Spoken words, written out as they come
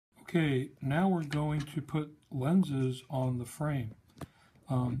Okay, now we're going to put lenses on the frame.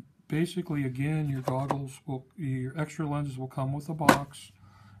 Basically, again, your extra lenses will come with a box.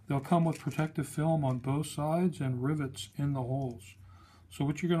 They'll come with protective film on both sides and rivets in the holes. So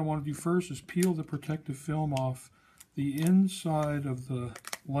what you're going to want to do first is peel the protective film off the inside of the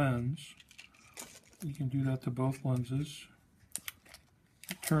lens. You can do that to both lenses.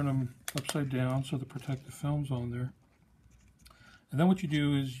 Turn them upside down so the protective film's on there. And then what you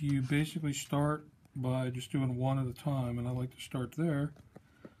do is you basically start by just doing one at a time, and I like to start there.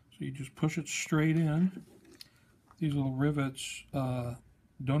 So you just push it straight in. These little rivets,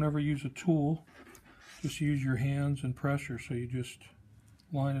 don't ever use a tool, just use your hands and pressure. So you just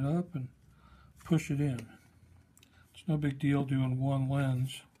line it up and push it in. It's no big deal doing one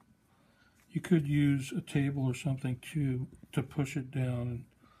lens. You could use a table or something to push it down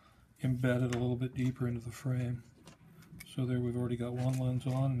and embed it a little bit deeper into the frame. So there we've already got one lens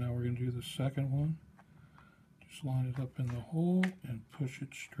on, and now we're going to do the second one. Just line it up in the hole and push it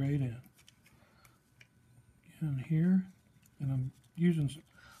straight in. Again here, and I'm using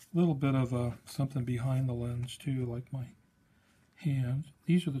a little bit of something behind the lens too, like my hand.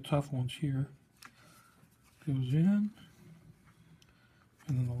 These are the tough ones here. Goes in,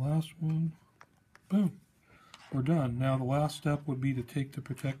 and then the last one, boom, we're done. Now the last step would be to take the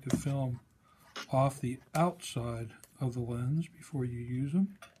protective film off the outside of the lens before you use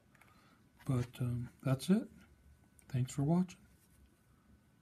them. But that's it. Thanks for watching.